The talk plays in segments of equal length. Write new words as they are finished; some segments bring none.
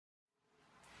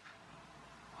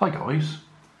Hi guys,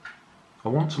 I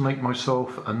want to make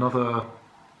myself another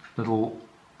little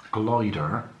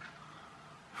glider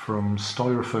from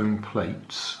styrofoam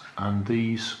plates and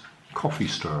these coffee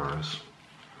stirrers.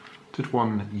 Did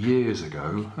one years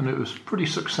ago and it was pretty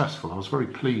successful. I was very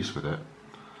pleased with it.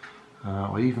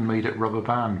 I even made it rubber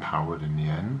band powered in the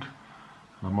end,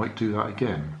 and I might do that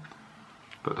again.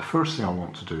 But the first thing I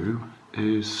want to do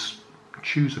is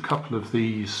choose a couple of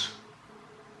these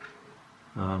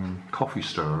coffee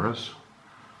stirrers,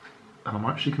 and I'm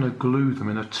actually going to glue them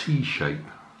in a T shape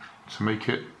to make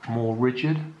it more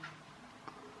rigid. And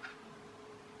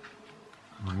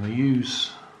I'm going to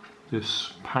use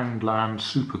this Poundland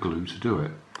super glue to do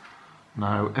it.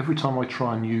 Now every time I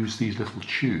try and use these little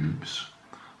tubes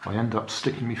I end up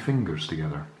sticking my fingers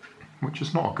together, which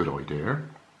is not a good idea,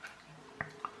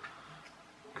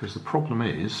 because the problem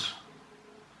is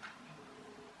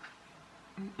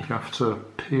you have to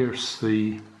pierce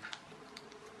the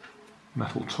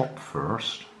metal top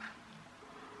first,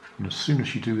 and as soon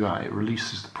as you do that it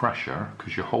releases the pressure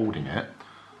because you're holding it,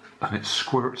 and it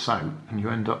squirts out and you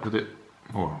end up with it,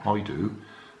 or I do,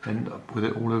 end up with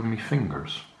it all over my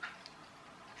fingers.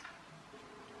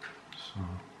 So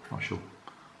I shall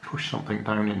push something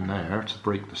down in there to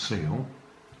break the seal.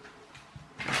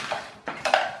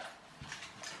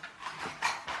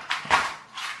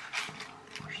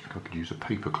 I could use a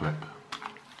paperclip.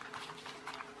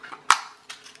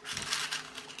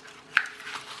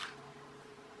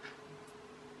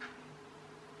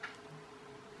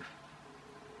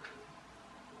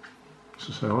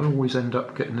 So I always end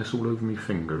up getting this all over my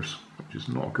fingers, which is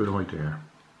not a good idea.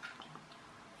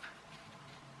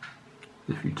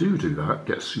 If you do that,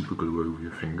 get super glue over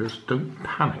your fingers, don't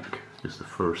panic is the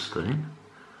first thing,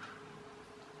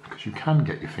 because you can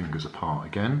get your fingers apart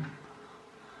again.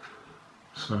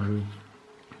 So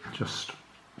just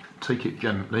take it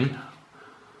gently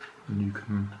and you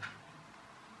can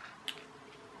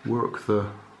work the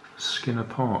skin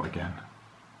apart again.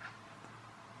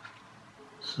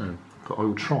 So, but I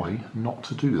will try not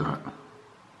to do that.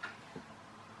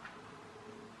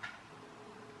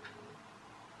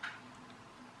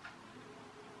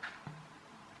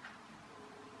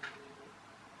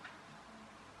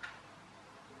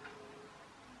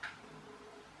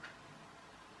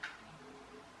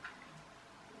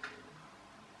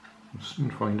 We'll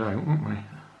soon find out, won't we?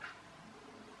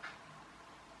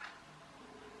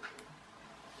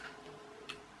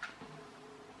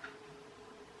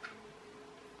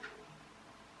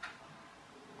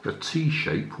 The T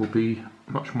shape will be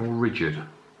much more rigid.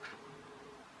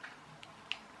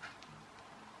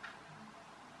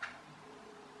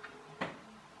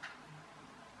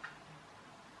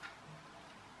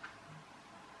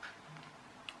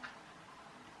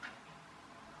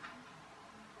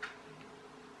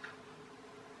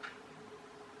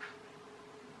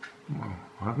 Well,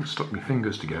 I haven't stuck my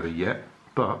fingers together yet,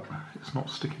 but it's not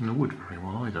sticking the wood very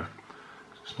well either.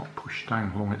 It's not pushed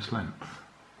down along its length.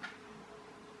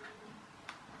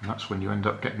 And that's when you end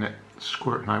up getting it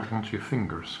squirting out onto your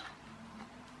fingers.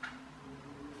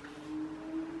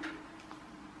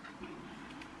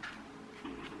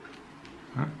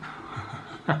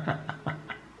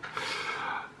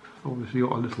 Obviously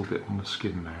got a little bit on the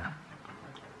skin there.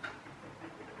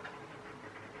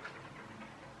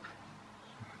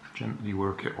 Gently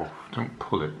work it off, don't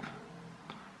pull it,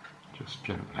 just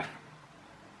gently.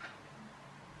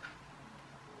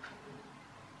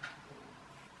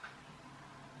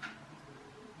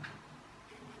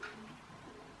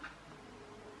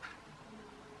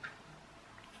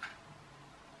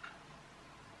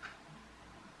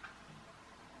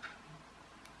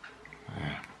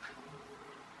 There.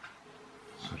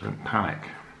 So don't panic.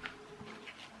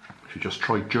 If you just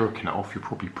try jerking it off, you'll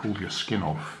probably pull your skin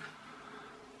off.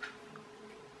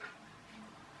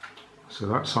 So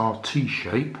that's our T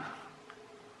shape.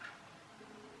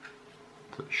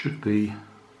 That should be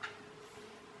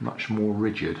much more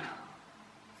rigid.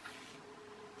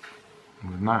 And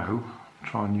we'll now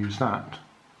try and use that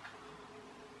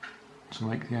to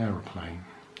make the aeroplane.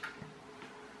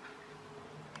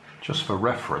 Just for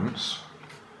reference,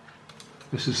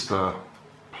 this is the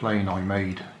plane I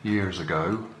made years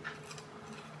ago,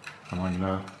 and I'm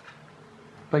going to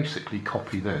basically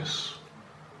copy this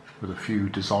with a few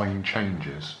design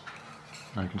changes.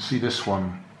 Now you can see this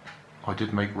one I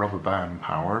did make rubber band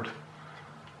powered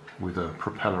with a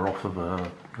propeller off of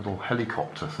a little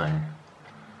helicopter thing.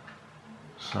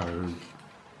 So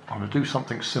I'm going to do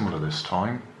something similar this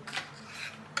time.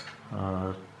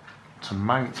 To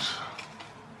mount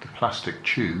the plastic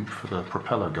tube for the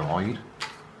propeller guide,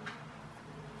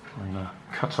 I'm going to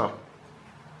cut up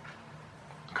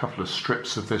a couple of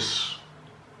strips of this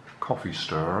coffee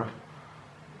stirrer,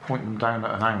 point them down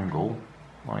at an angle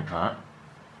like that,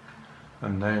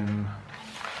 and then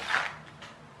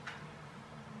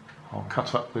I'll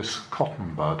cut up this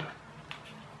cotton bud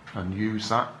and use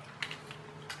that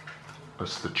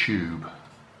as the tube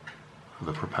for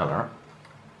the propeller.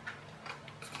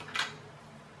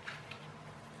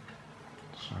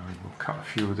 So we'll cut a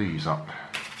few of these up.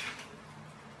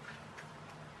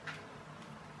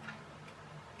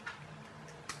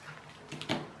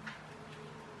 I'm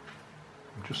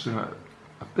just in a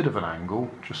bit of an angle,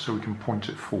 just so we can point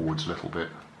it forwards a little bit.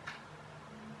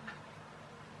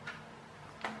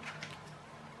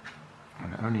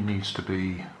 And it only needs to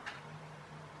be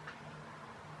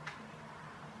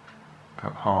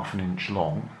about ½ an inch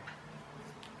long.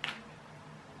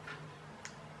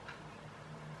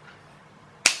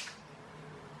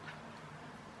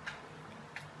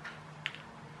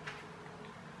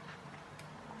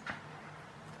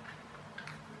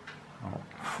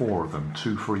 Four of them,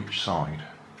 2 for each side.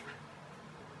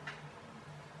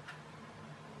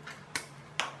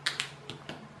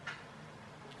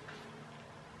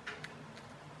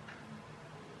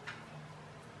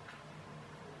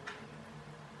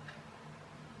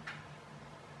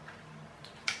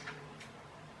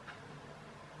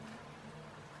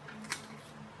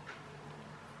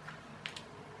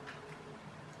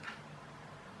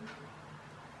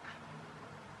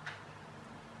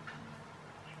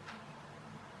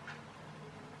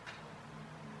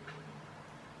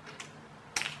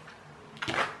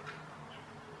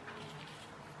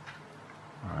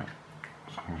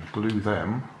 Glue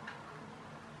them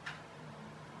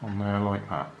on there like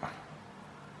that,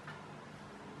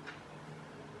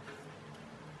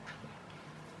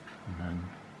 and then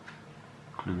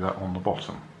glue that on the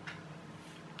bottom.